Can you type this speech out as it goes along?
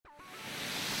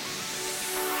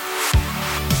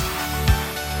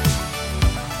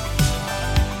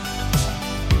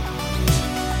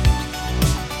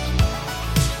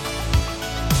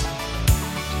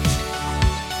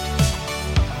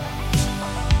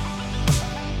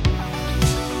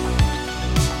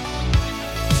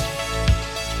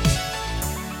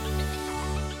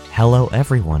Hello,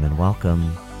 everyone, and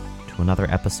welcome to another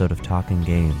episode of Talking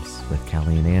Games with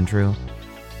Kellie and Andrew.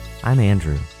 I'm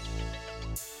Andrew.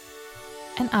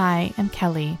 And I am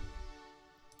Kellie.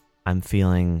 I'm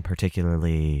feeling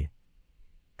particularly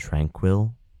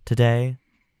tranquil today.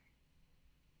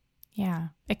 Yeah,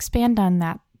 expand on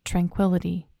that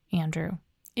tranquility, Andrew,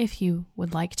 if you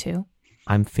would like to.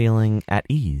 I'm feeling at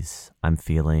ease. I'm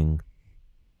feeling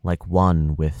like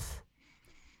one with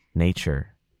nature,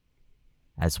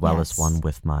 as well as one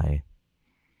with my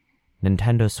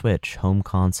Nintendo Switch home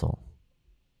console.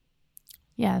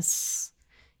 Yes.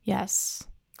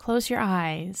 Close your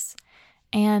eyes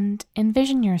and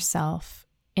envision yourself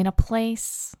in a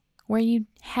place where you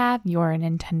have your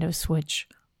Nintendo Switch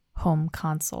home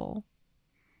console.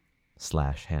 /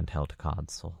 handheld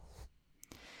console.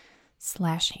 /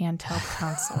 handheld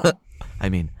console. I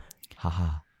mean,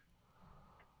 haha.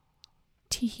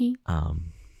 Teehee.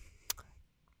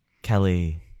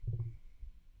 Kellie,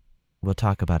 we'll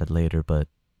talk about it later, but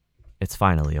it's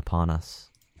finally upon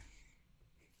us.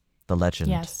 The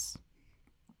legend. Yes.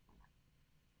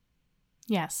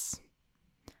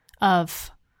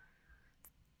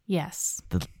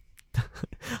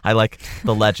 I like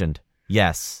the legend.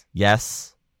 Yes.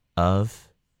 Of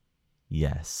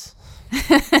yes.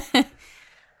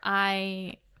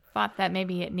 I thought that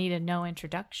maybe it needed no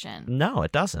introduction. No,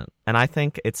 it doesn't. And I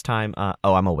think it's time.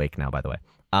 I'm awake now, by the way.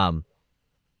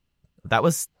 That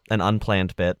was an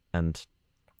unplanned bit, and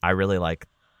I really like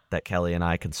that Kellie and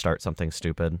I can start something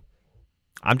stupid.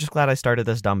 I'm just glad I started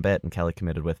this dumb bit and Kellie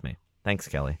committed with me. Thanks,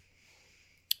 Kellie.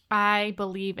 I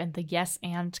believe in the yes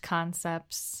and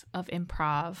concepts of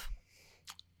improv.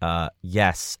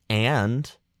 Yes,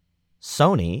 and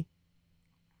Sony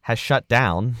has shut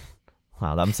down.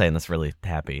 Wow, I'm saying this really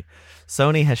happy.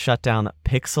 Sony has shut down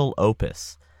Pixel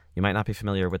Opus. You might not be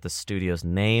familiar with the studio's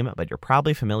name, but you're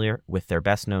probably familiar with their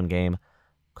best-known game,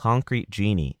 Concrete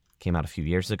Genie. Came out a few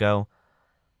years ago.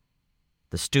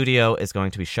 The studio is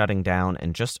going to be shutting down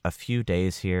in just a few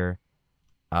days here.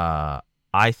 I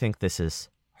think this is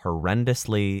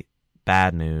horrendously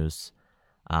bad news.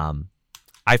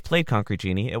 I've played Concrete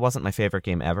Genie. It wasn't my favorite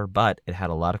game ever, but it had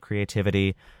a lot of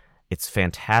creativity. It's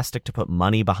fantastic to put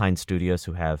money behind studios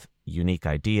who have unique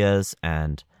ideas,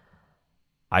 and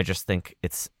I just think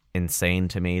it's insane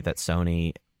to me that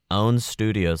Sony owns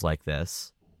studios like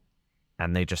this,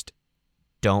 and they just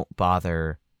don't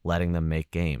bother letting them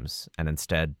make games, and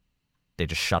instead they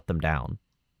just shut them down,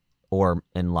 or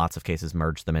in lots of cases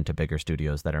merge them into bigger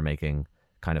studios that are making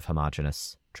kind of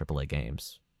homogenous AAA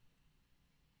games.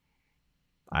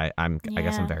 I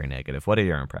guess I'm very negative. What are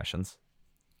your impressions?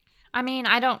 I mean,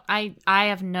 I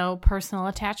have no personal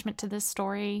attachment to this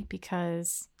story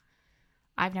because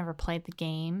I've never played the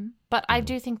game, but I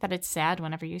do think that it's sad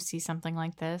whenever you see something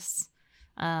like this.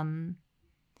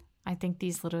 I think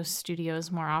these little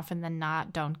studios more often than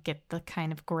not don't get the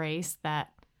kind of grace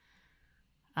that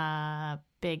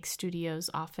big studios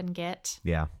often get.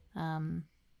 Yeah.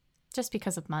 Just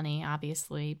because of money,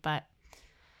 obviously, but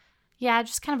yeah,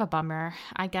 just kind of a bummer.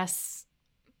 I guess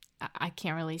I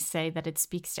can't really say that it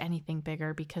speaks to anything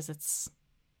bigger because it's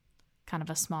kind of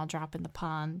a small drop in the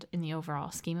pond in the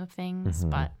overall scheme of things,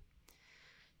 but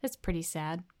it's pretty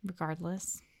sad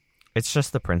regardless. It's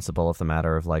just the principle of the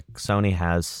matter of, like, Sony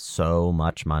has so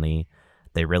much money.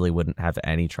 They really wouldn't have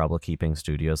any trouble keeping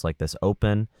studios like this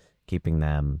open, keeping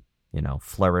them,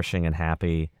 flourishing and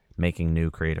happy, making new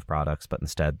creative products, but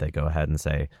instead they go ahead and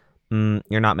say,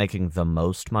 you're not making the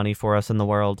most money for us in the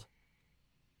world.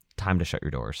 Time to shut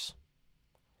your doors.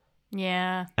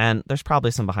 Yeah. And there's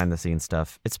probably some behind the scenes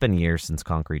stuff. It's been years since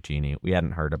Concrete Genie. We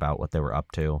hadn't heard about what they were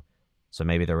up to. So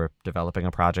maybe they were developing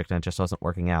a project and it just wasn't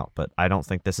working out. But I don't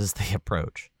think this is the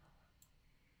approach.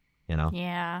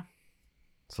 Yeah.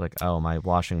 It's like, oh, my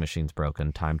washing machine's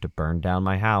broken. Time to burn down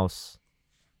my house.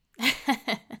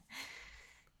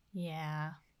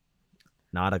 Yeah.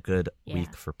 Not a good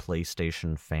week for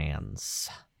PlayStation fans.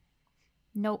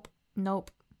 Nope.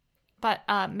 But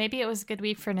maybe it was a good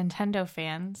week for Nintendo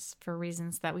fans for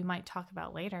reasons that we might talk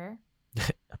about later.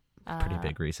 Pretty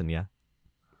big reason, yeah.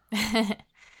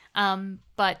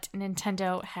 But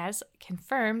Nintendo has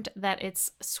confirmed that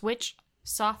its Switch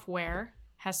software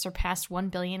has surpassed 1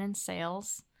 billion in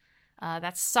sales.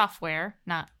 That's software,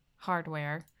 not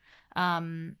hardware.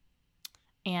 And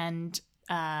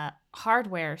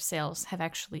hardware sales have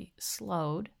actually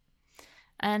slowed.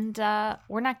 And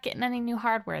we're not getting any new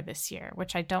hardware this year,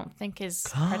 which I don't think is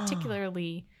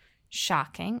particularly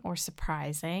shocking or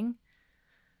surprising.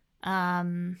 But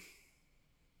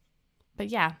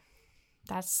yeah,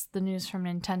 that's the news from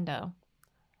Nintendo.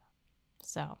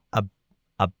 So a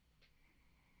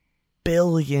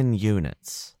billion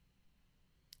units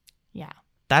Yeah.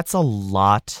 That's a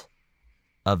lot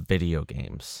of video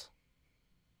games.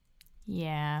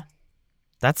 Yeah.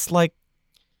 That's like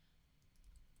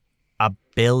a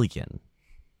billion.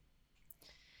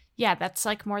 Yeah, that's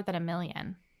like more than 1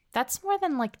 million. That's more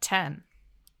than like 10.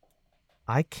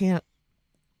 I can't.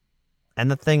 And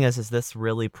the thing is this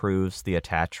really proves the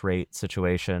attach rate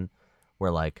situation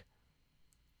where, like,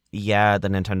 yeah, the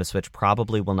Nintendo Switch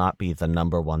probably will not be the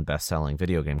number one best-selling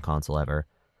video game console ever,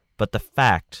 but the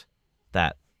fact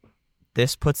that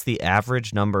this puts the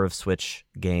average number of Switch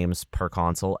games per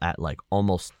console at, like,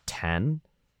 almost 10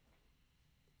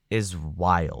 is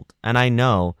wild. And I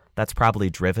know that's probably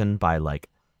driven by, like,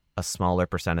 a smaller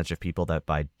percentage of people that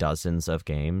buy dozens of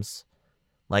games.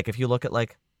 Like, if you look at,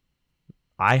 like,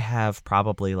 I have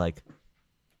probably, like,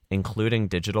 including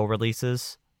digital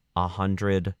releases,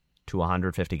 100 to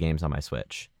 150 games on my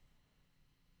Switch.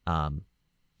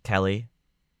 Kelly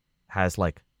has,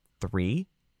 like, 3.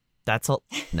 That's a...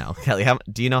 No, Kelly,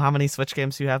 do you know how many Switch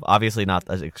games you have? Obviously not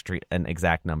an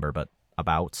exact number, but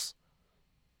abouts.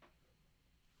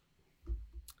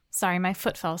 Sorry, my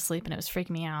foot fell asleep and it was freaking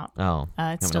me out. Oh,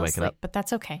 it's still asleep, but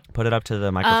that's okay. Put it up to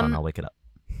the microphone. I'll wake it up.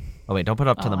 Oh, wait, don't put it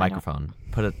up to the microphone.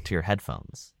 Put it to your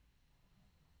headphones.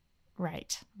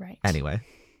 Right. Anyway.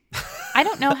 I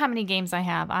don't know how many games I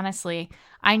have, honestly.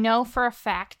 I know for a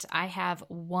fact I have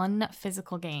 1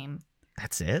 physical game.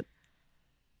 That's it?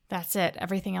 That's it.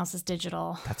 Everything else is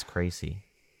digital. That's crazy.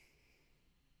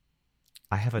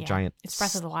 I have a giant it's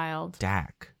Breath of the Wild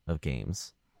stack of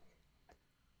games.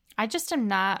 I just am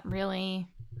not really...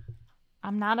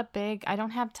 I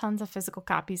don't have tons of physical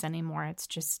copies anymore. It's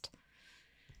just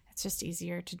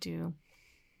easier to do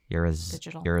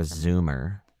digital. You're a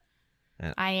Zoomer.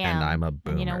 I am. And I'm a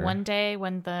boomer. And, one day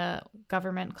when the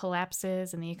government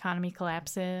collapses and the economy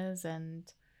collapses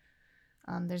and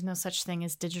there's no such thing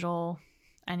as digital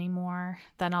anymore,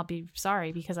 then I'll be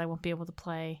sorry because I won't be able to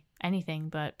play anything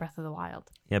but Breath of the Wild.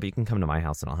 Yeah, but you can come to my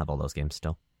house and I'll have all those games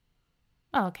still.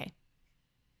 Oh, okay.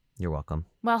 You're welcome.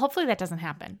 Well, hopefully that doesn't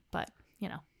happen, but,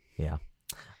 Yeah.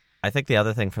 I think the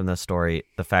other thing from this story,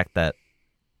 the fact that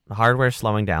the hardware's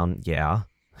slowing down, yeah.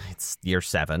 It's year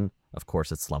 7. Of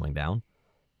course it's slowing down.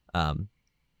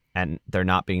 And there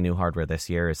not being new hardware this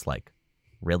year is, like,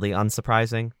 really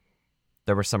unsurprising.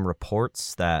 There were some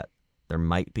reports that there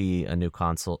might be a new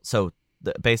console. So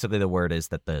basically the word is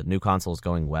that the new console is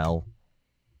going well,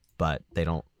 but they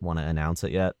don't want to announce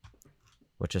it yet,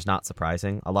 which is not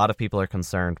surprising. A lot of people are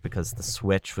concerned because the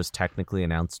Switch was technically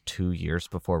announced 2 years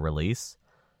before release.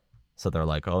 So they're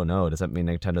like, oh no, does that mean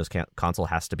Nintendo's console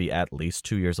has to be at least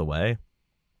 2 years away?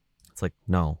 It's like,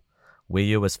 no. Wii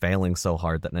U was failing so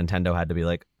hard that Nintendo had to be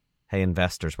like, hey,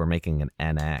 investors, we're making an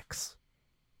NX.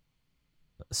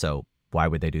 So why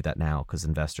would they do that now? Because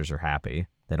investors are happy.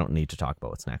 They don't need to talk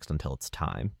about what's next until it's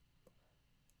time.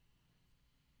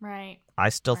 Right. I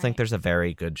still think there's a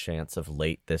very good chance of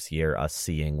late this year us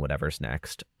seeing whatever's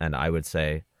next. And I would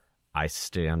say I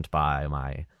stand by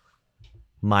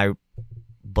my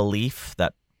belief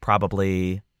that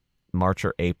probably March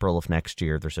or April of next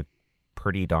year, there's a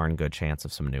pretty darn good chance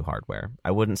of some new hardware.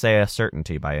 I wouldn't say a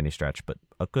certainty by any stretch, but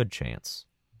a good chance.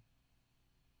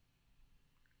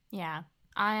 Yeah,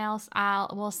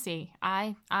 we'll see.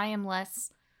 I am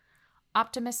less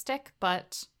optimistic,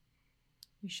 but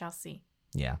we shall see.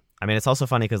 Yeah. I mean, it's also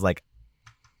funny because, like,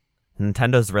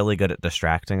 Nintendo's really good at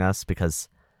distracting us because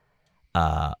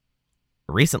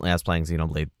recently I was playing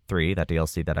Xenoblade 3, that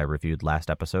DLC that I reviewed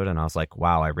last episode, and I was like,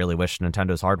 wow, I really wish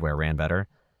Nintendo's hardware ran better.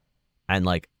 And,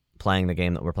 like, playing the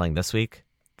game that we're playing this week,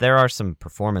 there are some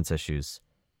performance issues.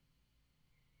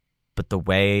 But the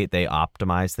way they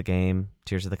optimize the game,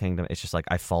 Tears of the Kingdom, it's just like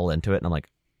I fall into it and I'm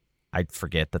like, I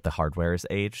forget that the hardware is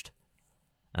aged.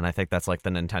 And I think that's like the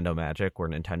Nintendo magic, where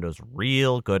Nintendo's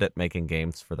real good at making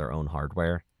games for their own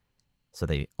hardware. So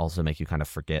they also make you kind of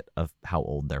forget of how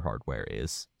old their hardware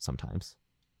is sometimes.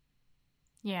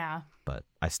 Yeah. But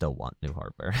I still want new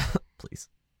hardware, please.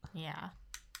 Yeah.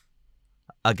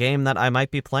 A game that I might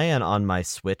be playing on my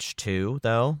Switch too,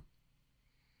 though,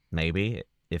 maybe,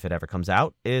 if it ever comes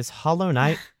out, is Hollow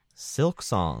Knight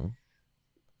Silksong.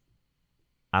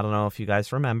 I don't know if you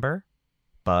guys remember,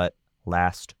 but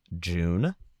last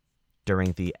June,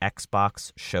 during the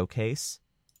Xbox showcase,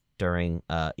 during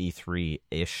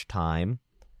E3-ish time,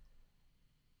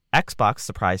 Xbox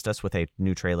surprised us with a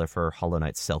new trailer for Hollow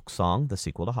Knight Silksong, the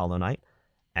sequel to Hollow Knight,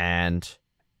 and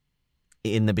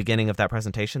in the beginning of that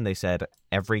presentation, they said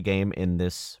every game in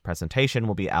this presentation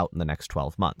will be out in the next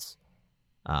 12 months.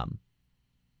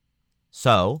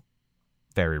 So,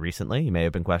 very recently, you may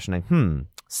have been questioning,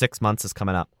 6 months is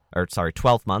coming up. Or, sorry,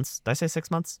 12 months. Did I say 6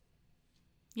 months?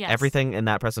 Yes. Everything in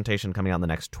that presentation coming out in the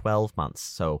next 12 months.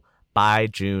 So by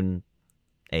June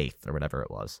 8th or whatever it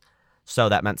was. So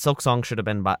that meant Silksong should have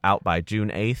been out by June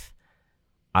 8th.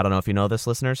 I don't know if you know this,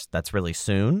 listeners. That's really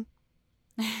soon.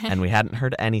 And we hadn't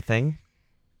heard anything.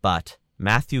 But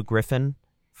Matthew Griffin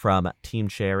from Team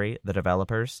Cherry, the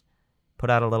developers, put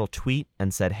out a little tweet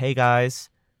and said, hey guys,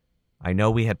 I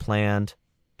know we had planned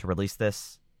to release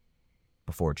this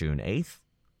before June 8th,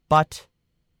 but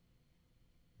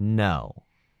no.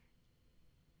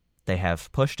 They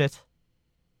have pushed it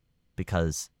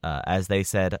because, as they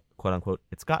said, quote unquote,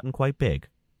 it's gotten quite big,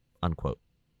 unquote.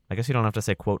 I guess you don't have to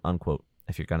say quote unquote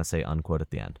if you're going to say unquote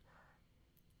at the end.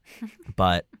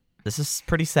 But this is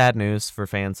pretty sad news for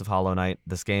fans of Hollow Knight.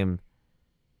 This game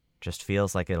just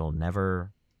feels like it'll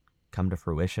never come to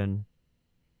fruition.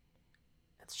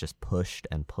 It's just pushed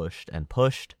and pushed and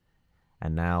pushed.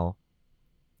 And now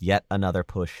yet another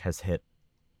push has hit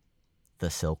the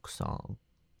Silksong.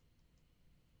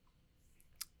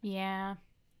 Yeah.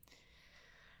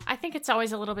 I think it's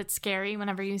always a little bit scary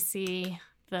whenever you see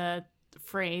the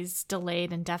phrase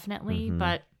delayed indefinitely,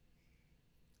 but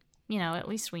at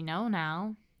least we know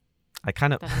now. I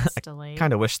kind of delayed. I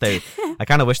kind of wish they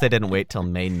didn't wait till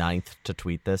May 9th to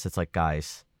tweet this. It's like,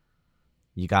 guys,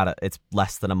 it's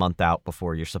less than a month out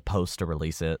before you're supposed to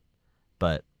release it.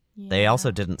 But they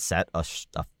also didn't set a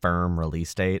firm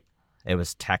release date. It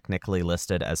was technically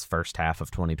listed as first half of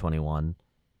 2021.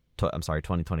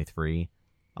 2023.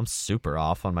 I'm super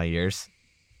off on my years.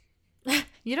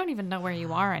 You don't even know where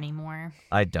you are anymore.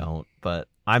 I don't, but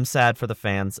I'm sad for the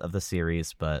fans of the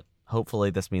series, but hopefully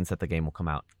this means that the game will come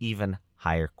out even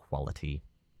higher quality.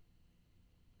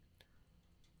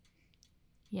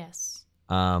 Yes.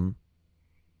 Kelly,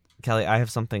 I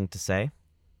have something to say.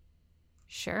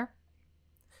 Sure.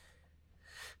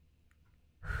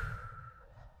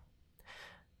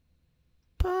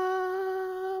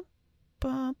 Bum,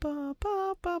 bum, bum,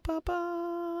 bum, bum,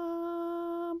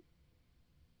 bum.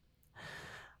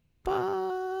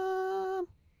 Bum.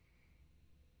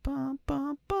 Bum,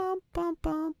 bum, bum, bum,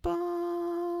 bum,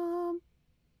 bum.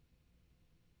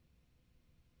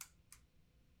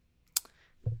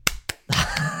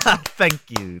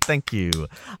 Thank you.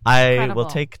 I will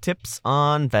take tips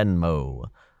on Venmo.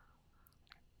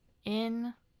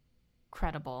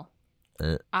 Incredible.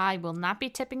 I will not be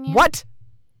tipping you. What?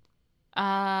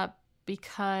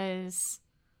 Because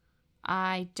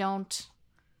I don't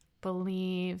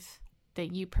believe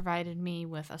that you provided me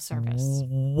with a service.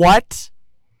 What?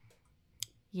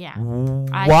 Yeah.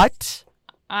 What?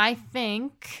 I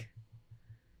think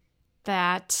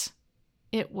that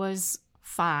it was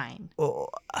fine. Do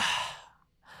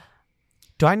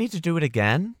I need to do it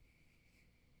again?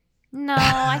 No,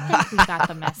 I think we got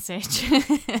the message.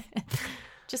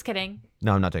 Just kidding.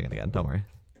 No, I'm not doing it again. Don't worry.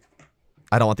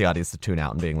 I don't want the audience to tune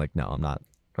out and being like, no, I'm not.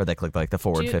 Or they click like the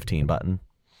forward 15 button.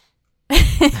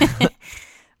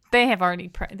 They have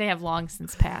long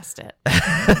since passed it.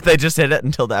 They just hit it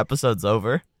until the episode's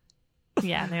over.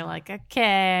 Yeah, they're like,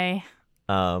 okay.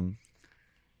 Legend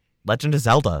of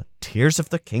Zelda Tears of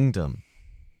the Kingdom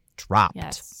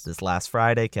dropped this last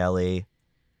Friday, Kelly.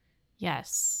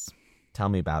 Yes. Tell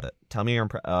me about it. Tell me your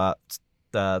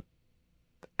the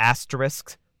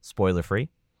asterisk, spoiler free.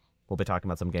 We'll be talking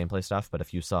about some gameplay stuff, but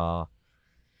if you saw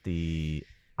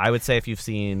I would say if you've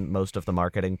seen most of the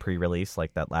marketing pre-release,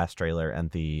 like that last trailer and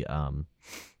the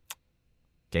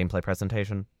gameplay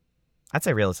presentation, I'd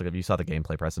say realistically, if you saw the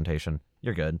gameplay presentation,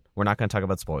 you're good. We're not going to talk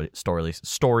about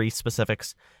story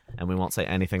specifics, and we won't say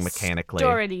anything mechanically.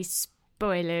 Story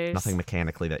spoilers. Nothing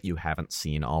mechanically that you haven't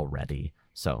seen already.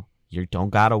 So you don't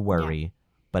gotta worry. Yeah.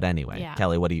 But anyway,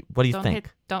 Kelly, what do you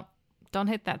think? Don't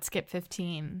hit that skip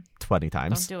 15 20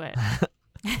 times. Don't do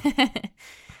it.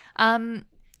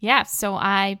 Yeah, so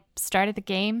I started the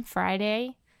game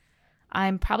Friday.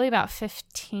 I'm probably about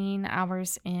 15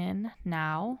 hours in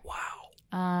now.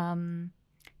 Wow.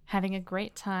 Having a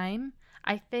great time.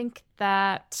 I think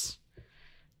that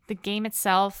the game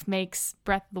itself makes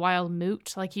Breath of the Wild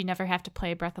moot. Like, you never have to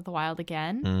play Breath of the Wild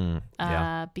again.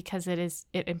 Because it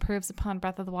improves upon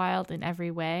Breath of the Wild in every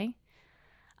way.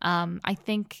 I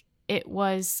think it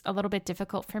was a little bit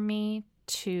difficult for me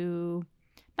to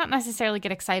not necessarily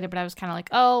get excited, but I was kind of like,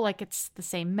 oh, like it's the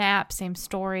same map, same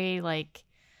story. Like,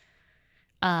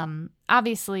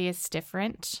 obviously it's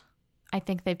different. I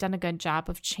think they've done a good job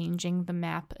of changing the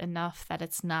map enough that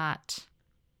it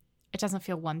doesn't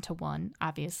feel one-to-one,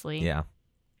 obviously. Yeah.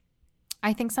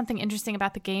 I think something interesting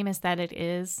about the game is that it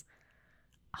is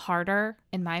harder,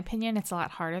 in my opinion. It's a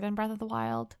lot harder than Breath of the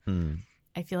Wild.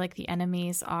 I feel like the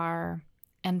enemies are,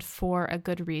 and for a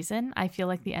good reason, I feel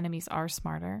like the enemies are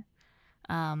smarter.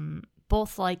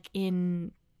 Both like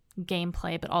in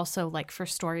gameplay, but also like for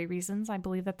story reasons, I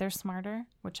believe that they're smarter,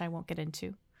 which I won't get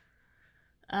into.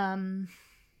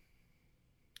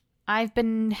 I've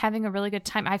been having a really good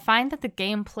time. I find that the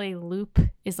gameplay loop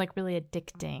is like really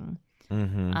addicting.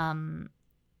 Mm-hmm.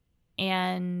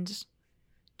 And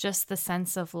just the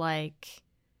sense of like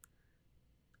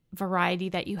variety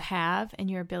that you have and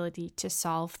your ability to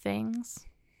solve things.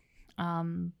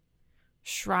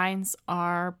 Shrines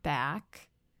are back,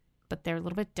 but they're a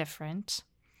little bit different.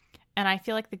 And I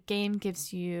feel like the game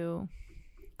gives you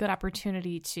good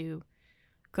opportunity to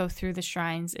go through the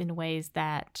shrines in ways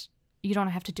that you don't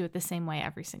have to do it the same way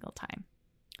every single time,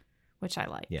 which I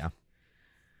like. Yeah.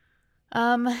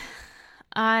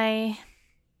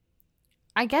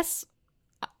 I guess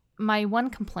my one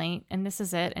complaint, and this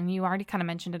is it, and you already kind of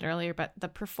mentioned it earlier, but the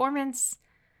performance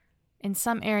in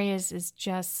some areas is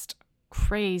just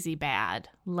crazy bad.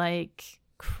 Like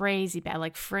frames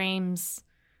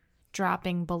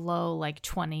dropping below like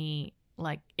 20.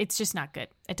 Like, it's just not good.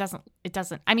 It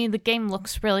doesn't. I mean, the game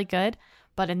looks really good,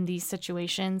 but in these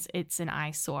situations, it's an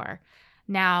eyesore.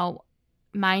 Now,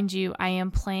 mind you, I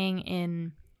am playing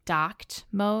in docked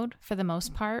mode for the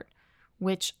most part,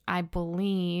 which I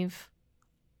believe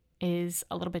is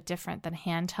a little bit different than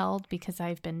handheld, because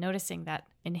I've been noticing that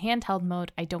in handheld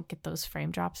mode, I don't get those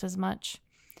frame drops as much.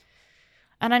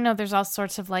 And I know there's all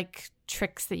sorts of like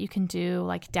tricks that you can do,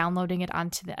 like downloading it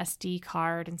onto the SD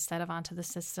card instead of onto the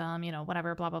system,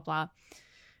 whatever, blah, blah, blah.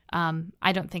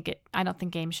 I don't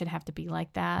think games should have to be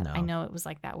like that. No. I know it was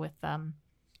like that with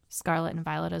Scarlet and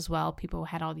Violet as well. People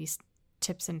had all these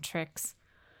tips and tricks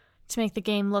to make the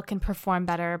game look and perform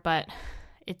better, but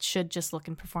it should just look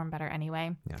and perform better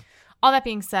anyway. Yeah. All that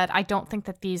being said, I don't think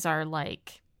that these are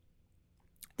like,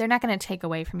 they're not going to take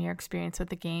away from your experience with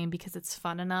the game, because it's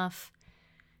fun enough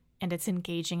and it's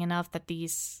engaging enough that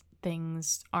these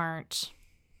things aren't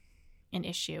an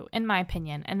issue, in my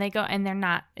opinion. And they're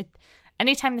not,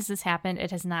 anytime this has happened, it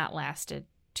has not lasted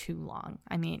too long.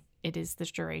 I mean, it is the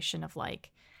duration of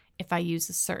like, if I use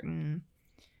a certain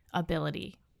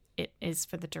ability, it is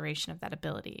for the duration of that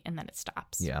ability, and then it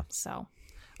stops. Yeah. So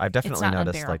I've definitely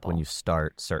noticed unbearable. like when you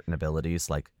start certain abilities,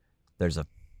 like there's a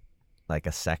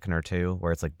second or two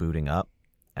where it's like booting up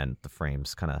and the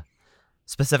frames kind of,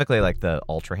 specifically like the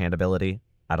Ultra Hand ability.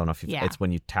 I don't know if it's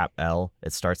when you tap L,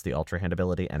 it starts the Ultra Hand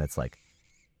ability, and it's like,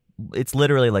 it's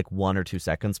literally like 1 or 2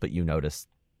 seconds, but you notice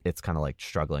it's kind of like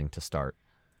struggling to start.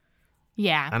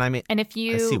 Yeah. And I mean, and if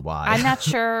you, I see why. I'm not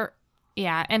sure.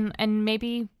 Yeah. And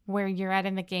maybe where you're at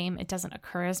in the game, it doesn't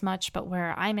occur as much, but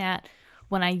where I'm at,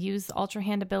 when I use the Ultra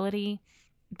Hand ability,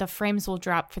 the frames will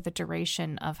drop for the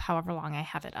duration of however long I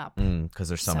have it up. Because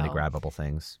there's so many grabbable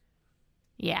things.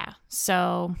 Yeah.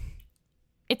 So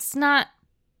it's not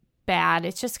bad.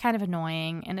 It's just kind of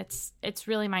annoying. And it's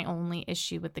really my only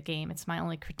issue with the game. It's my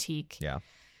only critique. Yeah.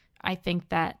 I think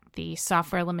that the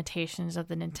software limitations of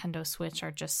the Nintendo Switch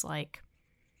are just like,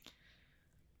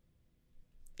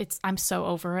 I'm so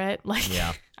over it. Like,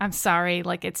 yeah. I'm sorry.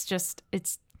 Like, it should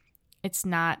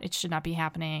not be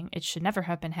happening. It should never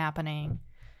have been happening.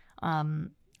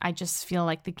 I just feel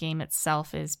like the game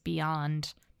itself is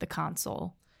beyond the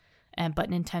console, but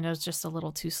Nintendo's just a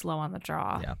little too slow on the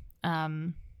draw. Yeah.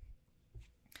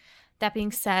 That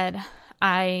being said,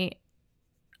 I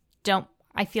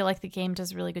feel like the game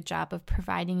does a really good job of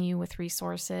providing you with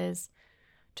resources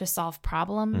to solve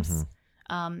problems.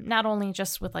 Mm-hmm. Not only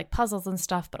just with like puzzles and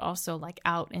stuff, but also like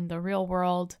out in the real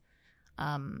world.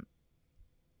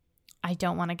 I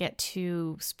don't want to get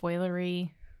too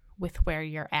spoilery with where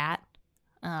you're at.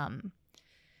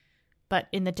 But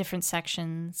in the different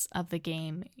sections of the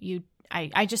game,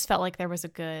 I just felt like there was a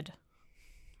good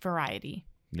variety.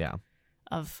 Yeah.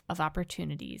 Of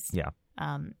opportunities. Yeah.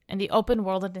 And the open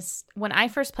worldness, when I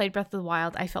first played Breath of the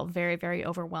Wild, I felt very, very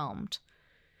overwhelmed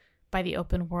by the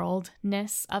open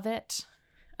worldness of it.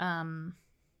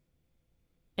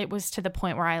 It was to the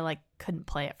point where I like couldn't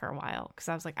play it for a while because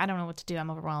I was like, I don't know what to do. I'm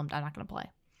overwhelmed. I'm not going to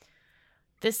play.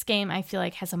 This game, I feel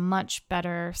like, has a much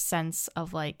better sense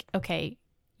of like, okay,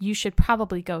 you should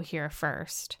probably go here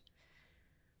first.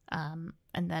 And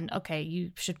then, okay,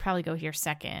 you should probably go here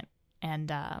second.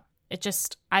 And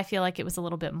I feel like it was a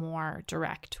little bit more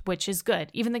direct, which is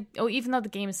good. Even though the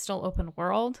game is still open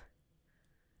world,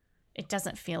 it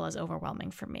doesn't feel as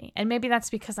overwhelming for me. And maybe that's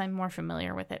because I'm more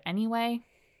familiar with it anyway.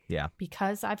 Yeah.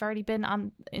 Because I've already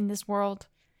been in this world,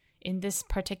 in this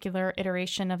particular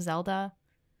iteration of Zelda.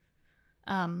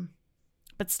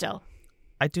 But still,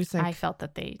 I do think I felt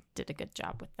that they did a good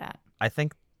job with that. I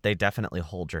think they definitely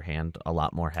hold your hand a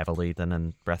lot more heavily than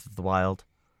in Breath of the Wild.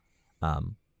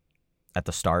 At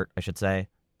the start, I should say.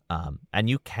 And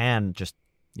you can just,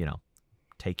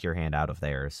 take your hand out of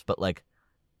theirs. But, like,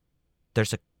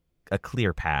 there's a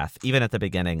clear path. Even at the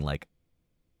beginning, like,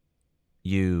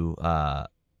 you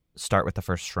start with the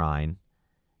first shrine,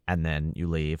 and then you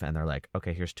leave, and they're like,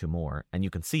 okay, here's 2 more. And you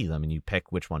can see them, and you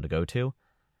pick which one to go to.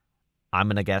 I'm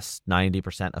going to guess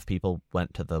 90% of people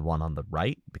went to the one on the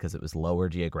right because it was lower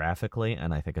geographically,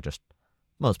 and I think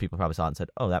most people probably saw it and said,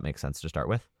 oh, that makes sense to start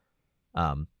with.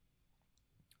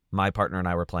 My partner and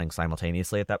I were playing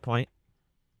simultaneously at that point,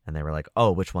 and they were like,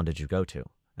 oh, which one did you go to?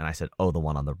 And I said, oh, the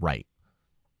one on the right.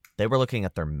 They were looking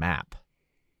at their map,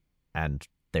 and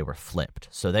they were flipped.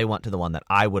 So they went to the one that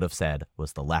I would have said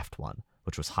was the left one,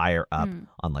 which was higher up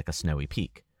on like a snowy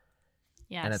peak.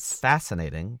 Yes. And it's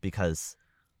fascinating because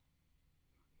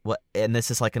and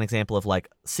this is like an example of like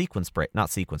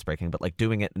not sequence breaking, but like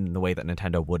doing it in the way that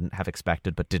Nintendo wouldn't have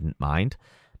expected but didn't mind,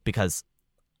 because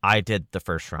I did the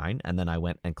first shrine and then I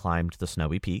went and climbed the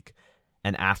snowy peak,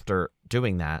 and after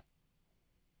doing that,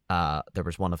 there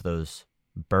was one of those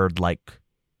bird-like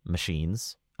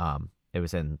machines. It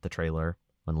was in the trailer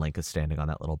when Link is standing on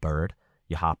that little bird.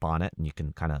 You hop on it and you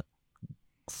can kind of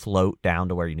float down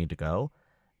to where you need to go,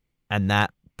 and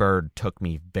that bird took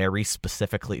me very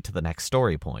specifically to the next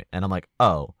story point. And I'm like,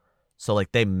 oh, so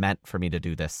like they meant for me to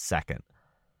do this second,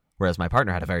 whereas my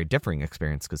partner had a very differing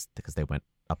experience because they went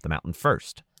up the mountain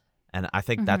first. And I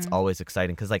think that's always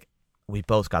exciting because like we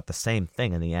both got the same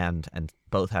thing in the end and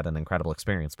both had an incredible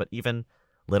experience. But even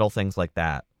little things like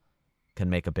that can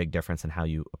make a big difference in how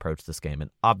you approach this game. And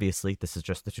obviously this is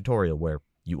just the tutorial where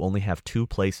you only have 2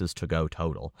 places to go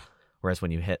total, whereas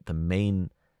when you hit the main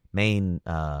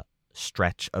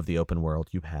stretch of the open world,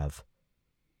 you have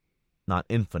not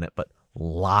infinite but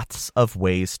lots of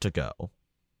ways to go.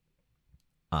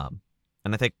 And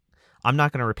I think I'm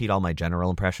not going to repeat all my general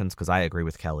impressions because I agree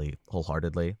with Kelly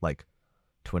wholeheartedly, like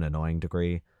to an annoying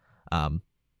degree. I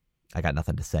got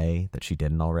nothing to say that she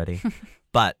didn't already.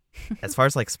 But as far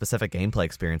as like specific gameplay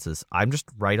experiences, I'm just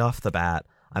right off the bat,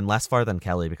 I'm less far than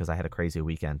Kelly because I had a crazy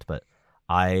weekend, but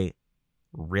I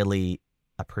really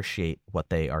appreciate what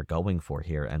they are going for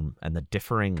here and the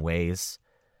differing ways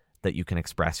that you can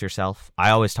express yourself.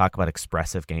 I always talk about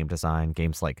expressive game design,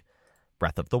 games like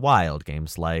Breath of the Wild,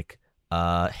 games like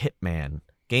Hitman,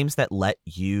 games that let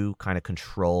you kind of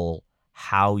control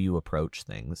how you approach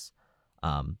things.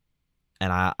 And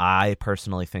I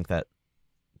personally think that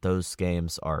those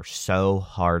games are so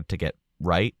hard to get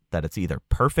right that it's either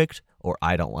perfect or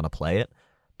I don't want to play it,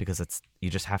 because you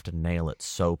just have to nail it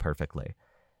so perfectly.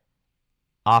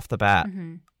 Off the bat,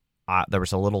 there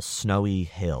was a little snowy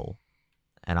hill,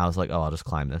 and I was like, oh, I'll just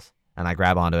climb this. And I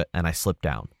grab onto it, and I slip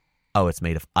down. Oh, it's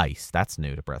made of ice. That's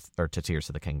new to Tears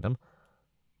of the Kingdom.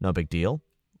 No big deal.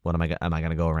 What am I going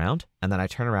to go around? And then I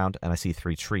turn around, and I see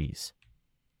 3 trees.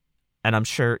 And I'm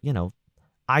sure,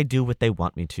 I do what they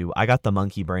want me to. I got the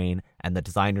monkey brain, and the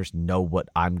designers know what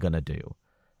I'm going to do.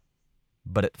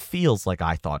 But it feels like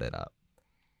I thought it up.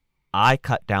 I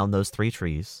cut down those 3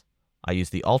 trees. I use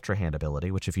the Ultra Hand ability,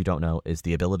 which if you don't know is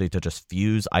the ability to just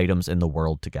fuse items in the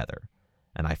world together.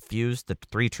 And I fused the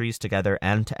 3 trees together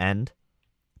end to end,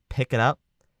 pick it up,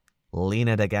 lean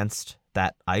it against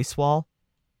that ice wall,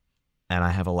 and I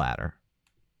have a ladder.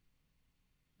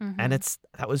 And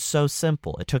that was so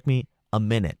simple. It took me a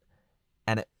minute.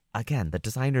 And again, the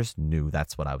designers knew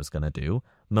that's what I was going to do.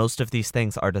 Most of these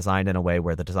things are designed in a way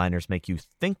where the designers make you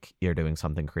think you're doing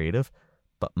something creative,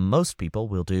 but most people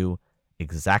will do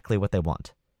exactly what they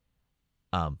want.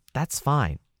 That's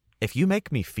fine. If you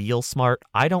make me feel smart,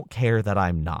 I don't care that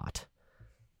I'm not.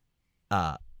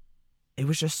 It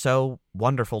was just so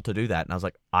wonderful to do that. And I was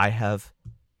like, I have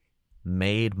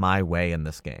made my way in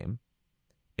this game.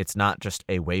 It's not just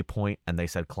a waypoint and they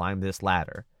said climb this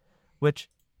ladder, which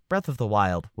Breath of the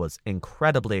Wild was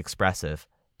incredibly expressive,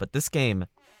 but this game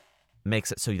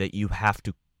makes it so that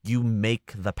you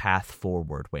make the path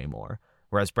forward way more.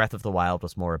 Whereas Breath of the Wild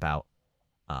was more about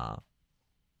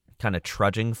kind of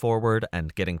trudging forward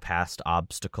and getting past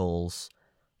obstacles,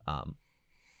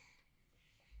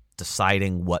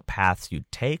 deciding what paths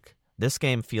you'd take. This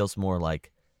game feels more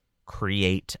like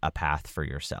create a path for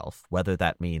yourself, whether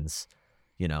that means,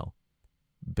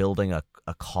 building a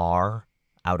car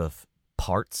out of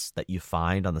parts that you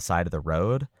find on the side of the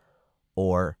road,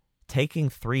 or taking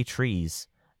 3 trees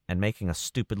and making a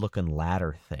stupid looking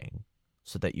ladder thing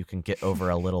so that you can get over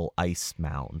a little ice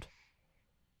mound.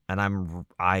 And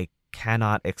I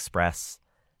cannot express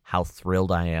how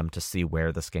thrilled I am to see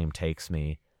where this game takes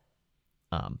me.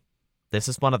 This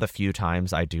is one of the few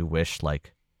times I do wish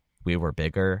like we were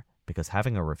bigger, because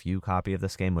having a review copy of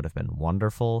this game would have been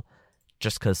wonderful,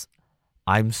 just because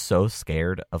I'm so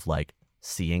scared of like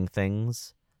seeing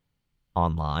things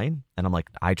online, and I'm like,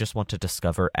 I just want to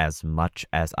discover as much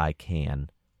as I can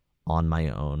on my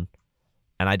own.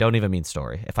 And I don't even mean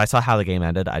story. If I saw how the game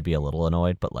ended, I'd be a little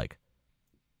annoyed, but like,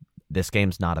 this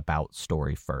game's not about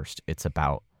story first. It's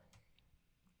about,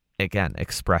 again,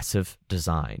 expressive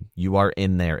design. You are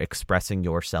in there expressing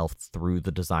yourself through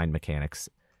the design mechanics,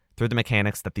 through the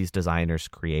mechanics that these designers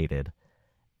created.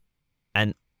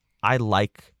 And I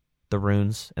like the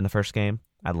runes in the first game.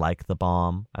 I like the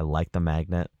bomb. I like the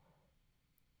magnet.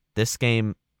 This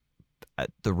game,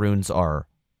 the runes are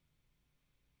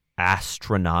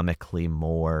astronomically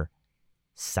more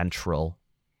central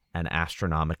and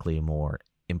astronomically more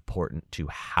important to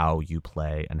how you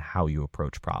play and how you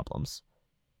approach problems.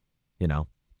 You know?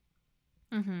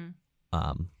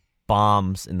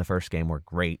 Bombs in the first game were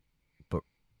great, but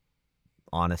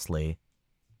honestly,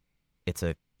 it's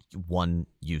a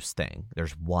one-use thing.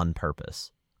 There's one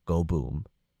purpose. Go boom.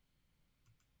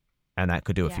 And that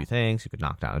could do a few things. You could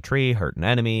knock down a tree, hurt an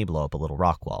enemy, blow up a little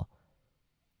rock wall.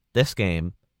 This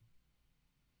game,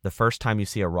 the first time you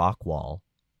see a rock wall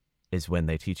is when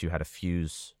they teach you how to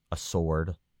fuse a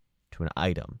sword to an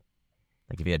item.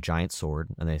 They give you a giant sword,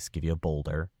 and they give you a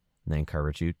boulder, and they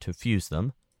encourage you to fuse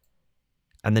them.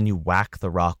 And then you whack the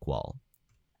rock wall.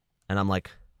 And I'm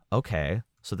like, okay,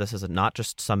 so this is not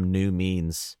just some new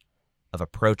means of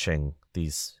approaching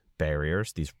these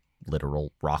barriers, these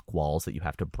literal rock walls that you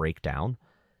have to break down.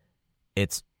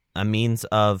 It's a means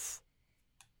of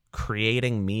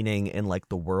creating meaning in like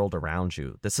the world around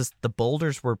you. The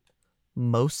boulders were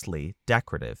mostly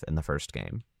decorative in the first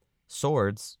game.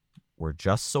 Swords were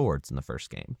just swords in the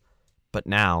first game. But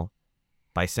now,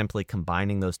 by simply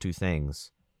combining those two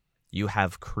things, you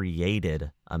have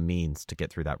created a means to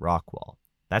get through that rock wall.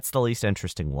 That's the least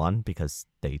interesting one because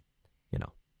they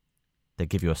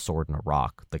give you a sword and a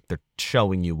rock. Like, they're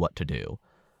showing you what to do.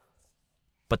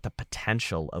 But the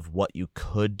potential of what you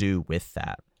could do with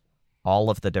that, all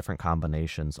of the different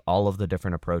combinations, all of the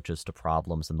different approaches to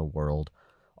problems in the world,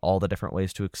 all the different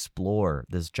ways to explore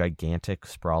this gigantic,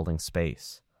 sprawling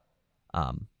space.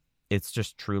 It's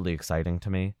just truly exciting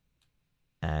to me.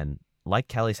 And like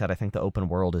Kelly said, I think the open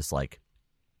world is like,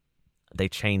 they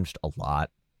changed a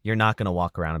lot. You're not going to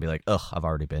walk around and be like, ugh, I've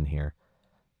already been here.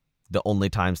 The only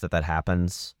times that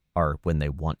happens are when they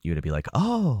want you to be like,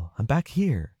 oh, I'm back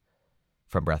here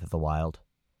from Breath of the Wild.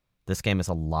 This game is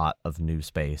a lot of new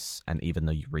space, and even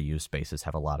the reused spaces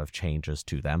have a lot of changes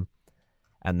to them.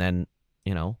 And then,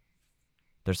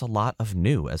 there's a lot of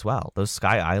new as well. Those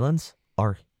Sky Islands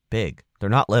are big. They're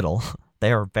not little.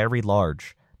 They are very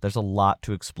large. There's a lot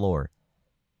to explore.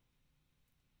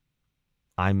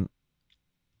 I'm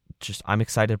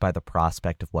excited by the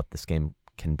prospect of what this game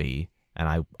can be.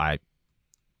 And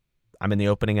I'm in the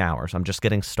opening hours. I'm just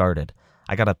getting started.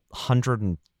 I got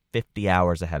 150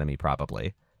 hours ahead of me,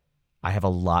 probably. I have a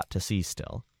lot to see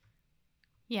still.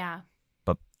 Yeah.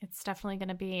 But it's definitely going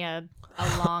to be a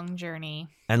long journey.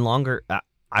 And longer.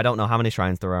 I don't know how many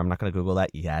shrines there are. I'm not going to Google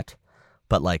that yet.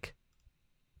 But, like,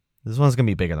 this one's going to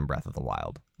be bigger than Breath of the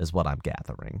Wild, is what I'm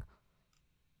gathering.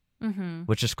 Mm-hmm.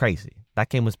 Which is crazy. That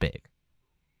game was big.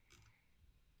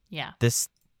 Yeah. This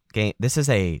is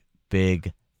a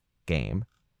big game.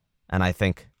 And I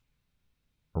think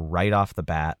right off the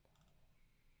bat,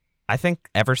 I think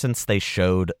ever since they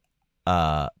showed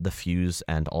the Fuse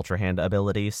and Ultra Hand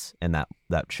abilities in that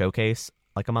showcase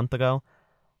like a month ago,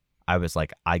 I was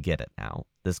like, I get it now.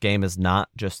 This game is not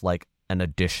just like an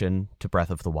addition to Breath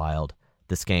of the Wild.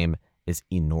 This game is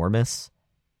enormous,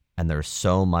 and there's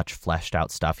so much fleshed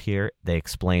out stuff here. They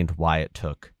explained why it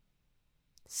took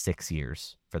 6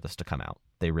 years for this to come out.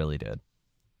 They really did.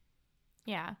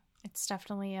 Yeah, it's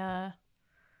definitely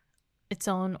its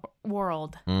own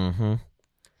world. Mm-hmm.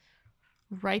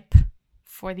 Ripe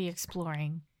for the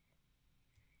exploring.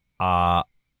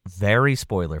 Very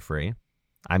spoiler free.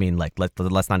 I mean, like,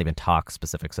 let's not even talk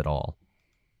specifics at all.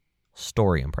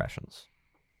 Story impressions.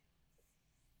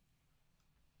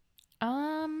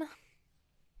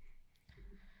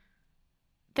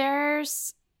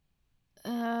 There's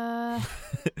Are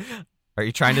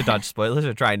you trying to dodge spoilers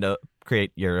or trying to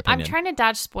create your opinion? I'm trying to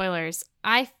dodge spoilers.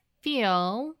 I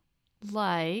feel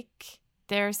like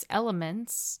there's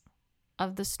elements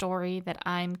of the story that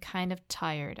I'm kind of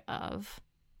tired of.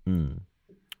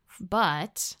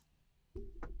 But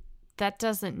that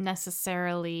doesn't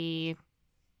necessarily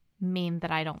mean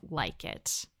that I don't like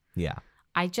it. Yeah.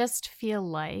 I just feel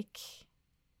like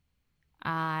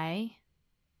I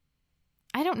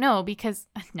don't know, because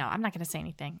no, I'm not going to say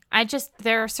anything.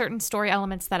 There are certain story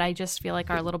elements that I just feel like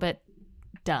are a little bit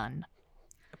done.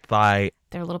 They're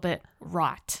a little bit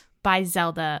wrought by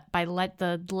Zelda, by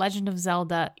the Legend of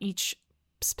Zelda. Each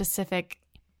specific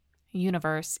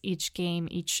universe, each game,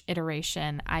 each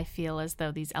iteration, I feel as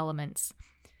though these elements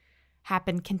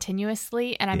happen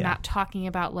continuously. And I'm not talking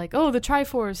about like, oh, the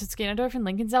Triforce, it's Ganondorf and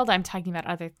Link and Zelda. I'm talking about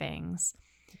other things.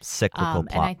 Cyclical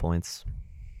plot points.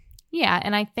 Yeah,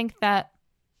 and I think that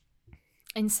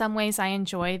in some ways I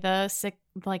enjoy the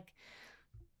cyclical.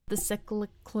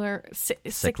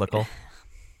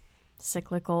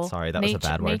 Sorry, that was a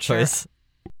bad word choice.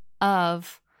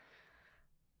 Of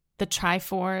the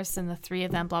Triforce and the three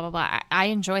of them, blah blah blah. I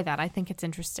enjoy that. I think it's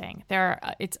interesting.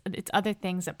 It's other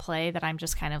things at play that I'm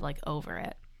just kind of like over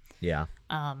it. Yeah.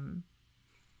 And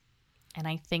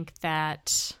I think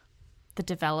that the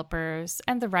developers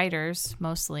and the writers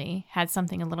mostly had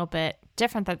something a little bit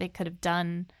different that they could have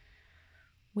done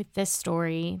with this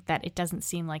story that it doesn't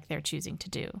seem like they're choosing to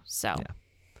do. So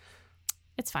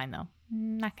it's fine though.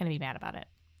 I'm not going to be mad about it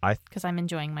because I'm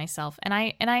enjoying myself. And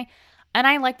I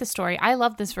like the story. I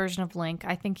love this version of Link.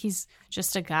 I think he's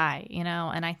just a guy, you know,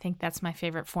 and I think that's my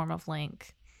favorite form of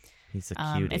Link. He's a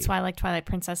cutie. It's why I like Twilight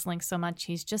Princess Link so much.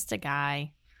 He's just a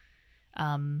guy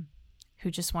who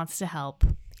just wants to help.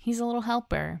 He's a little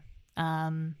helper.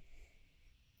 But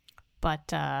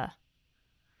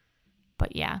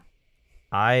yeah.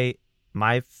 My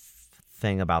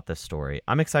thing about this story,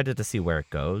 I'm excited to see where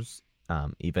it goes,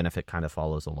 even if it kind of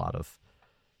follows a lot of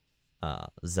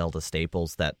Zelda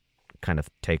staples that kind of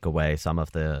take away some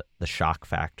of the shock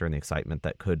factor and the excitement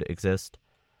that could exist.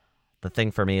 The thing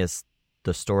for me is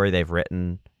the story they've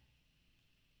written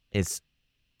is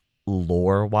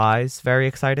lore-wise very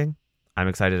exciting. I'm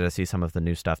excited to see some of the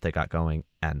new stuff they got going,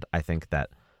 and I think that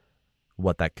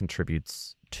what that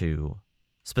contributes to,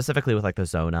 specifically with like the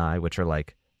Zonai, which are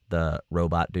like the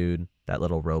robot dude, that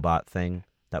little robot thing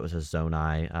that was a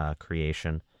Zonai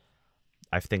creation.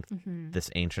 I think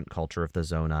this ancient culture of the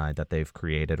Zonai that they've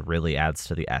created really adds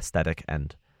to the aesthetic,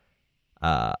 and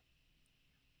the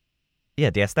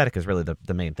aesthetic is really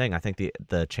the main thing. I think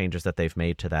the changes that they've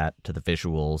made to that, to the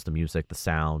visuals, the music, the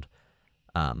sound,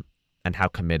 and how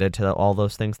committed to all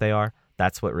those things they are,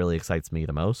 that's what really excites me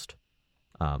the most.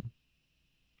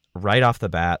 Right off the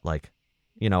bat, like,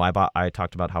 you know, I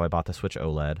talked about how I bought the Switch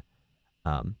OLED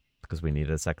because we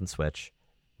needed a second Switch.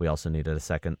 We also needed a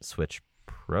second Switch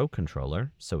Pro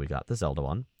controller, so we got the Zelda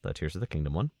one, the Tears of the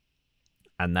Kingdom one.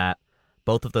 And that,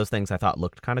 both of those things I thought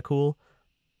looked kind of cool,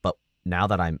 but now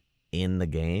that I'm in the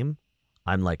game,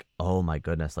 I'm like, oh my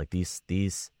goodness, like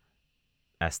these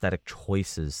aesthetic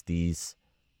choices, these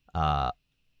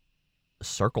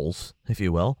circles, if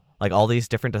you will, like all these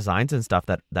different designs and stuff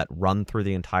that run through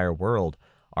the entire world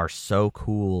are so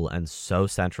cool and so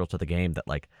central to the game that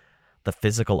like the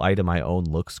physical item I own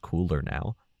looks cooler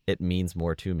now. It means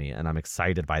more to me, and I'm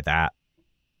excited by that.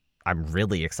 I'm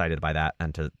really excited by that,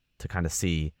 and to kind of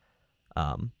see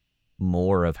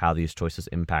more of how these choices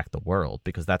impact the world,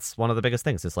 because that's one of the biggest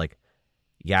things. It's like,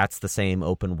 yeah, it's the same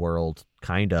open world,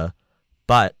 kinda,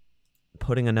 but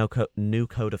putting a new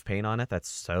coat of paint on it that's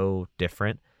so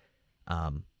different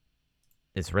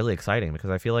is really exciting, because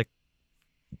I feel like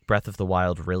Breath of the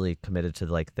Wild really committed to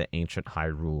like the ancient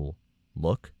Hyrule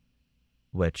look,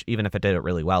 which even if it did it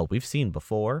really well, we've seen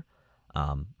before.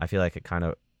 I feel like it kind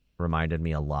of reminded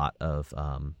me a lot of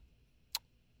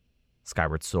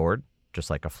Skyward Sword, just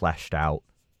like a fleshed out,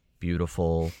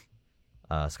 beautiful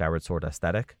Skyward Sword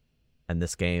aesthetic. And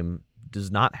this game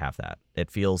does not have that.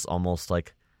 It feels almost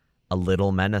like a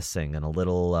little menacing and a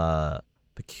little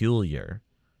peculiar.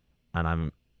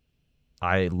 And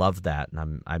I love that,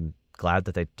 and I'm glad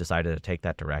that they decided to take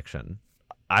that direction.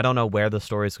 I don't know where the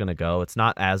story's going to go. It's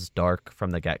not as dark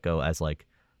from the get-go as like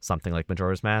something like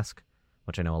Majora's Mask,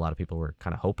 which I know a lot of people were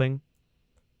kind of hoping.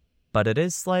 But it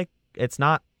is like, it's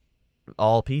not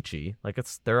all peachy. Like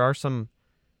there are some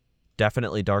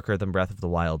definitely darker than Breath of the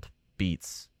Wild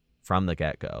beats from the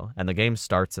get-go. And the game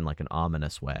starts in like an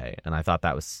ominous way. And I thought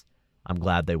I'm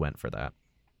glad they went for that.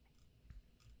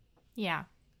 Yeah.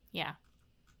 Yeah.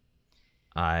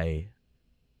 I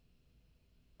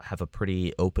have a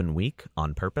pretty open week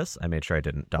on purpose. I made sure I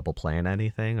didn't double plan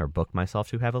anything or book myself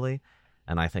too heavily,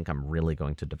 and I think I'm really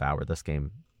going to devour this game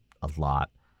a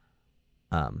lot.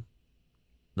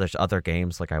 There's other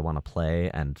games like I want to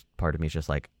play, and part of me is just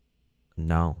like,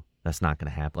 no, that's not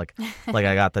going to happen. Like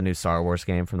I got the new Star Wars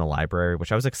game from the library,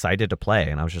 which I was excited to play,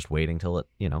 and I was just waiting till it,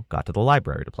 got to the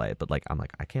library to play it. But like, I'm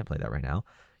like, I can't play that right now.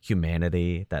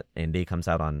 Humanity, that indie, comes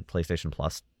out on PlayStation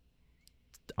Plus.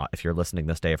 If you're listening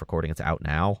this day of recording, it's out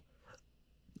now.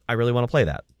 I really want to play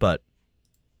that, but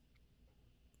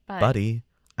buddy,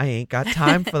 I ain't got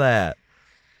time for that.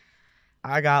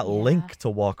 I got Link to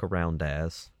walk around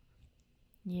as.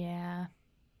 Yeah.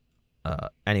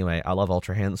 Anyway, I love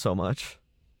Ultra Hand so much.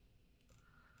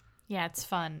 Yeah, it's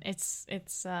fun. It's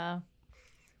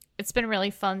been really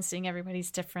fun seeing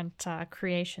everybody's different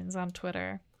creations on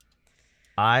Twitter.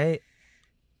 I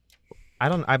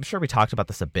don't. I'm sure we talked about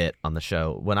this a bit on the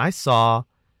show. When I saw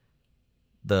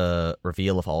the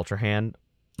reveal of Ultra Hand,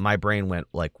 my brain went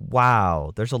like,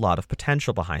 "Wow, there's a lot of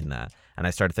potential behind that." And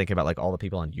I started thinking about like all the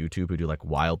people on YouTube who do like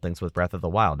wild things with Breath of the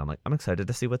Wild. And I'm like, I'm excited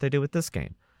to see what they do with this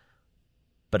game.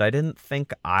 But I didn't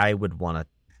think I would want to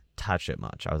touch it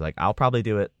much. I was like, I'll probably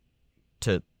do it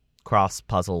to cross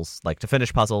puzzles, like to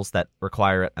finish puzzles that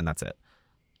require it, and that's it.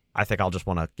 I think I'll just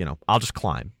want to, I'll just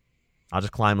climb. I'll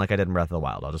just climb like I did in Breath of the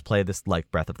Wild. I'll just play this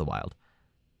like Breath of the Wild.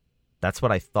 That's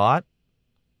what I thought.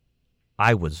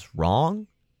 I was wrong,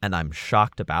 and I'm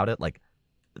shocked about it. Like,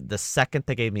 the second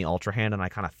they gave me Ultra Hand, and I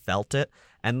kind of felt it,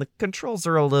 and the controls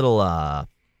are a little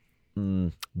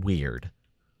weird.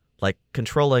 Like,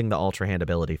 controlling the Ultra Hand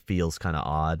ability feels kind of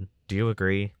odd. Do you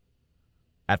agree?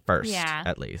 At first,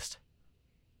 at least.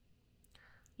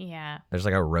 Yeah. There's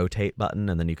like a rotate button,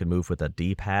 and then you can move with a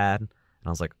D-pad. And I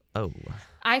was like, oh.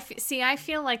 I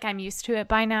feel like I'm used to it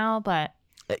by now, but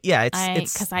yeah,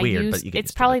 it's weird. But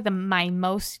it's probably my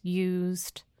most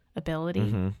used ability.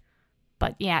 Mm-hmm.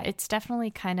 But yeah, it's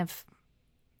definitely kind of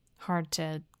hard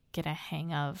to get a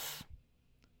hang of,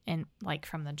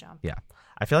 from the jump. Yeah,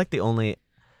 I feel like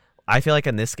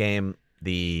in this game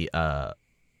the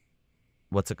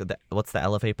what's the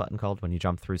elevate button called when you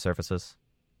jump through surfaces?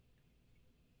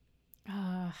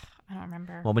 I don't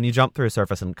remember. Well, when you jump through a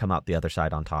surface and come out the other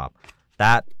side on top,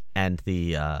 that and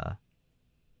the I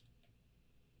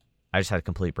just had a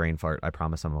complete brain fart. I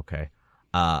promise I'm okay.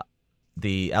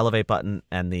 The elevate button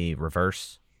and the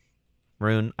reverse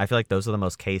rune, I feel like those are the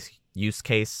most case use.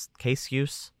 Is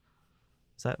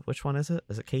that, which one is it?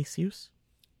 Is it case use?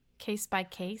 Case by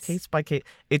case. Case by case.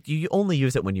 You only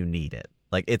use it when you need it.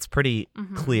 Like, it's pretty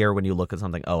clear when you look at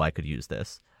something, oh, I could use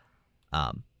this.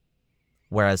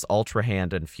 Whereas Ultra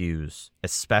Hand and Fuse,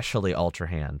 especially Ultra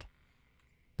Hand,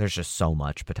 there's just so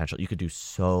much potential. You could do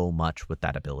so much with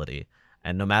that ability.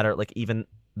 And no matter, like, even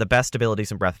the best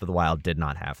abilities in Breath of the Wild did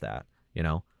not have that,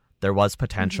 There was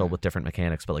potential with different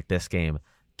mechanics, but, like, this game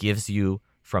gives you,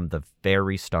 from the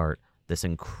very start, this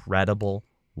incredible,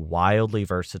 wildly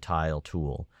versatile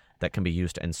tool that can be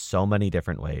used in so many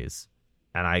different ways.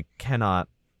 And I cannot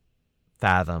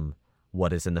fathom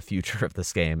what is in the future of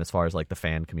this game as far as like the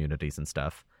fan communities and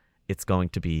stuff. It's going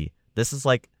to be, this is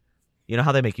like,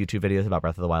 how they make YouTube videos about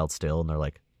Breath of the Wild still, and they're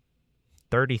like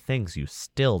 30 things you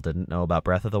still didn't know about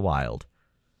Breath of the Wild.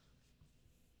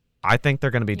 I think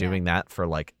they're going to be doing that for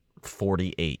like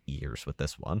 48 years with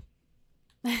this one.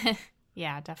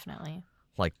 Yeah, definitely.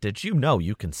 Like, did you know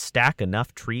you can stack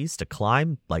enough trees to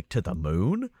climb like to the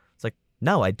moon? It's like,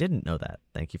 no, I didn't know that.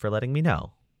 Thank you for letting me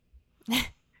know.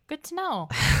 Good to know.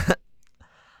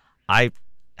 I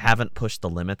haven't pushed the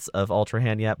limits of Ultra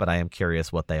Hand yet, but I am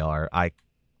curious what they are.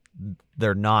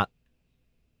 They're not.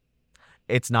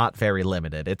 It's not very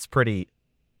limited. It's pretty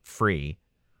free,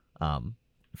 from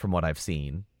what I've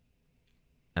seen,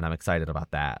 and I'm excited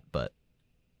about that. But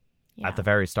at the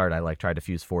very start, I tried to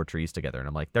fuse 4 trees together, and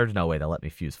I'm like, there's no way they'll let me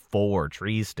fuse 4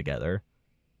 trees together.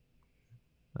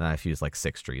 And I fused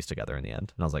 6 trees together in the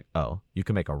end, and I was like, oh, you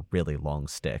can make a really long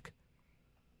stick.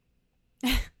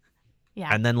 Yeah.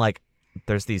 And then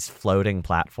there's these floating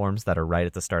platforms that are right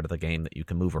at the start of the game that you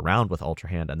can move around with Ultra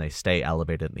Hand, and they stay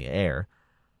elevated in the air.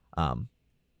 And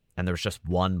there was just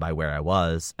one by where I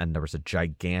was, and there was a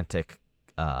gigantic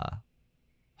a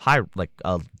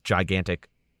gigantic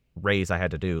raise I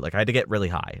had to do. I had to get really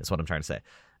high is what I'm trying to say.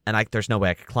 And there's no way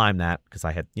I could climb that because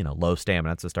I had, low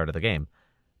stamina at the start of the game.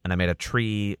 And I made a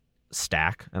tree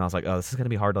stack, and I was like, oh, this is going to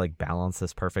be hard to balance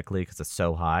this perfectly because it's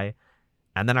so high.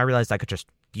 And then I realized I could just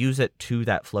fuse it to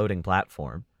that floating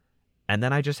platform. And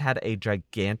then I just had a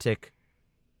gigantic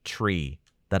tree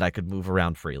that I could move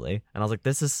around freely. And I was like,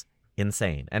 this is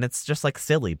insane. And it's just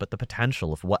silly, but the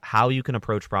potential of how you can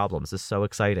approach problems is so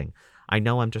exciting. I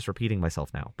know I'm just repeating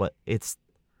myself now, but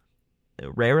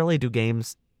rarely do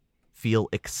games feel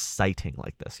exciting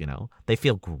like this, They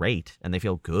feel great and they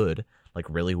feel good,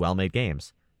 really well-made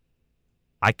games.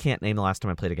 I can't name the last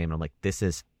time I played a game and I'm like, this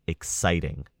is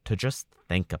exciting to just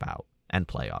think about and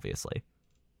play, obviously.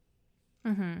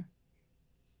 Mm-hmm.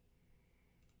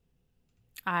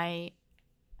 I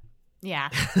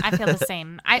feel the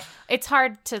same. It's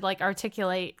hard to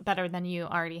articulate better than you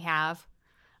already have,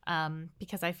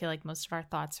 because I feel like most of our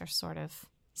thoughts are sort of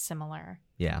similar.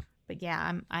 Yeah. But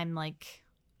yeah, I'm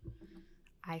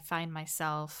I find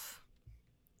myself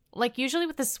usually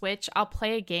with the Switch, I'll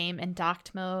play a game in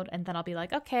docked mode, and then I'll be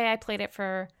like, okay, I played it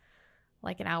for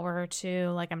an hour or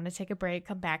two. I'm gonna take a break,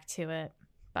 come back to it.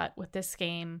 But with this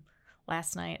game,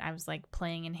 last night I was like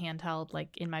playing in handheld,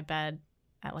 like in my bed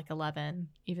at like 11,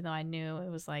 even though I knew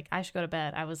it was like I should go to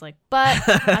bed. I was like, but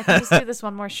I can just do this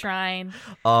one more shrine.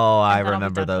 Oh, I and then I'll be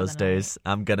remember done for those the night. days.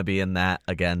 I'm going to be in that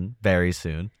again very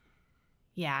soon.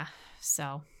 Yeah.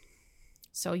 So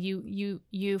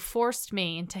you forced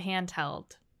me into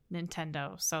handheld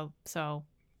Nintendo. So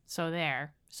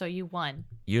there. So you won.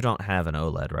 You don't have an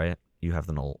OLED, right? You have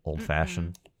an old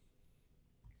fashioned.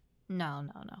 No.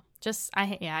 Just I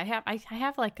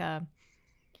have like an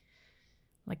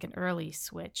early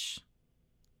Switch,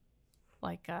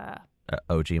 like a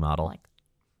OG model. like,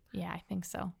 yeah, I think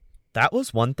so. That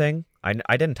was one thing. I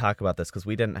didn't talk about this because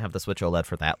we didn't have the Switch OLED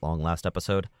for that long last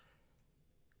episode.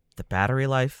 The battery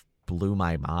life blew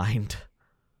my mind.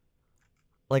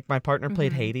 Like, my partner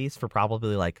played Hades for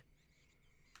probably like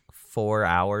 4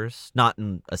 hours, not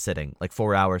in a sitting, like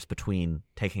 4 hours between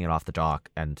taking it off the dock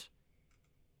and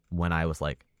when I was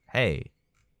like, hey,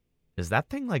 is that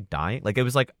thing like dying? Like, it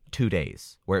was like 2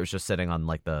 days where it was just sitting on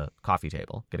like the coffee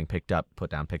table, getting picked up, put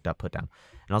down, picked up, put down.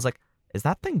 And I was like, is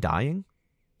that thing dying?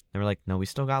 They were like, no, we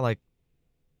still got like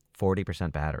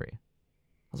 40% battery.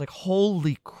 I was like,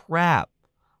 holy crap.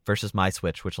 Versus my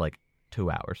Switch, which like 2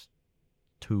 hours.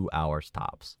 2 hours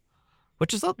tops.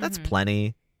 Which is, that's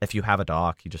plenty. If you have a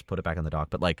dock, you just put it back on the dock.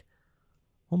 But like,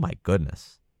 oh my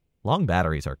goodness. Long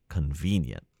batteries are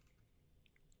convenient.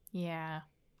 Yeah.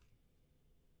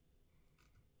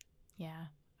 Yeah.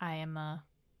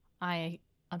 I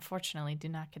unfortunately do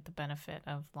not get the benefit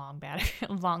of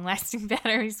long lasting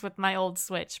batteries with my old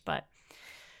Switch, but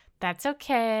that's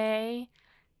okay.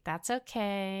 That's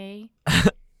okay.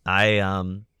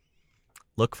 I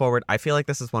look forward. I feel like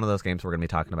this is one of those games we're going to be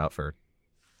talking about for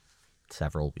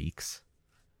several weeks.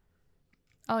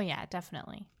 Oh yeah,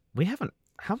 definitely. We haven't.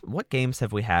 What games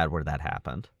have we had where that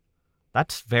happened?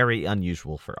 That's very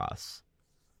unusual for us.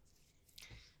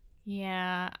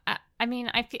 Yeah, I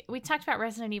mean, we talked about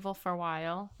Resident Evil for a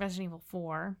while. Resident Evil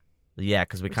 4. Yeah,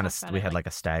 because we had like a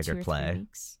 2 staggered or 3 play.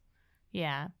 weeks.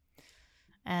 Yeah,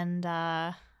 and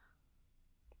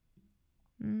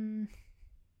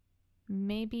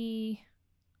maybe,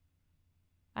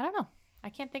 I don't know. I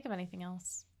can't think of anything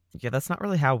else. Yeah, that's not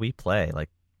really how we play. Like,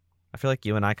 I feel like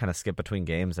you and I kind of skip between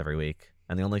games every week,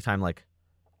 and the only time, like,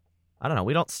 I don't know,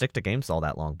 we don't stick to games all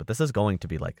that long. But this is going to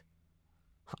be like,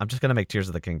 I'm just gonna make Tears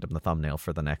of the Kingdom the thumbnail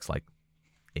for the next like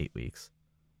 8 weeks.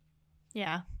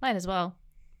 Yeah, might as well.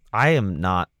 I am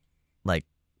not like,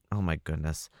 oh my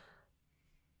goodness.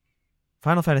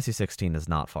 Final Fantasy 16 is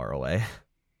not far away.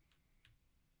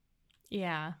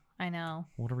 Yeah, I know.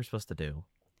 What are we supposed to do?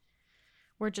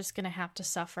 We're just gonna have to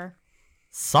suffer.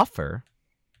 Suffer?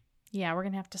 Yeah, we're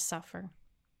gonna have to suffer.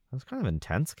 That's kind of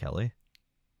intense, Kelly.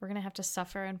 We're gonna have to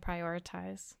suffer and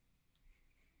prioritize.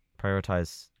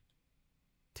 Prioritize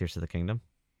Tears of the Kingdom?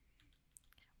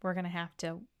 We're gonna have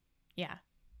to,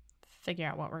 figure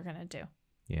out what we're gonna do.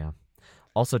 Yeah.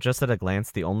 Also, just at a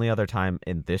glance, the only other time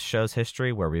in this show's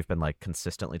history where we've been like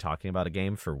consistently talking about a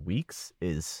game for weeks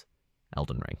is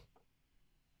Elden Ring.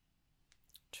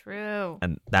 True.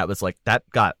 And that was like that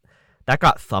got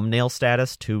thumbnail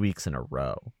status 2 weeks in a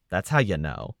row. That's how you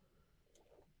know.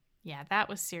 Yeah, that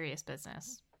was serious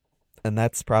business. And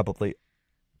that's probably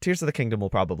Tears of the Kingdom will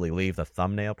probably leave the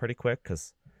thumbnail pretty quick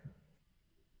because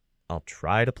I'll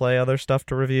try to play other stuff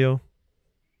to review.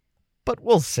 But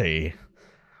we'll see.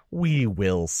 We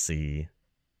will see.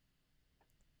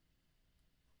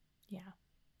 Yeah,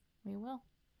 we will.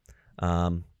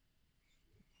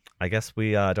 I guess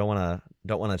we don't want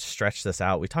to stretch this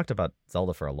out. We talked about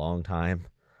Zelda for a long time.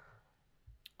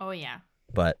 Oh yeah.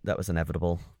 But that was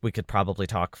inevitable. We could probably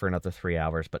talk for another 3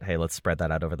 hours, but hey, let's spread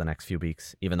that out over the next few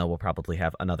weeks, even though we'll probably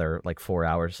have another like 4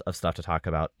 hours of stuff to talk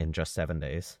about in just 7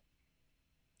 days.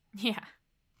 Yeah.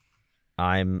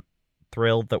 I'm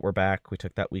thrilled that we're back. We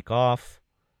took that week off.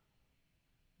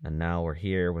 And now we're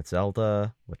here with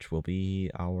Zelda, which will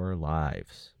be our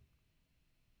lives.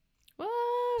 Woo!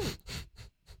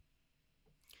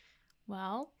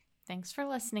 Well, thanks for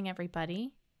listening,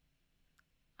 everybody.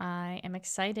 I am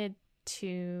excited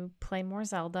to play more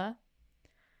Zelda,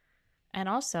 and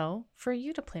also for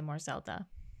you to play more Zelda,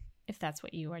 if that's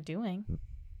what you are doing.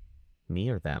 Me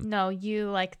or them? No, you,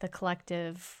 like the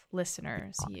collective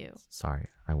listeners. You. Sorry,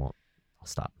 I won't. I'll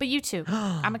stop. But you too.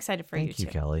 I'm excited for you too. Thank you,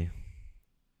 Kelly.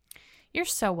 You're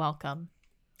so welcome.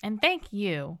 And thank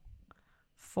you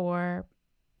for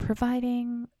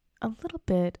providing a little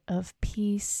bit of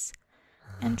peace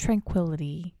and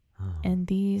tranquility in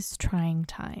these trying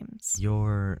times.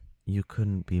 You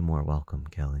couldn't be more welcome,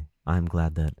 Kelly. I'm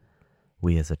glad that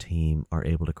we as a team are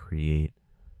able to create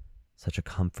such a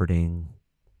comforting,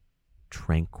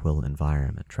 tranquil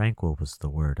environment. Tranquil was the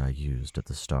word I used at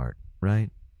the start, right?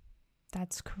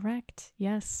 That's correct.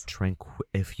 Yes.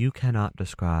 If you cannot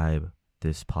describe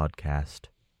this podcast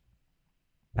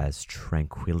as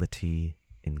tranquility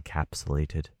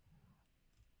encapsulated,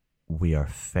 we are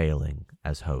failing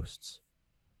as hosts.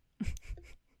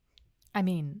 I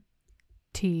mean,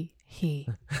 he.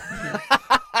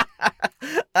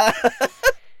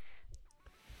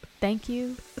 Thank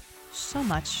you so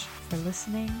much for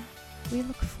listening. We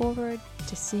look forward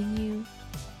to seeing you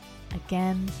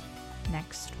again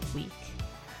next week.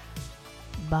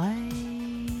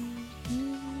 Bye.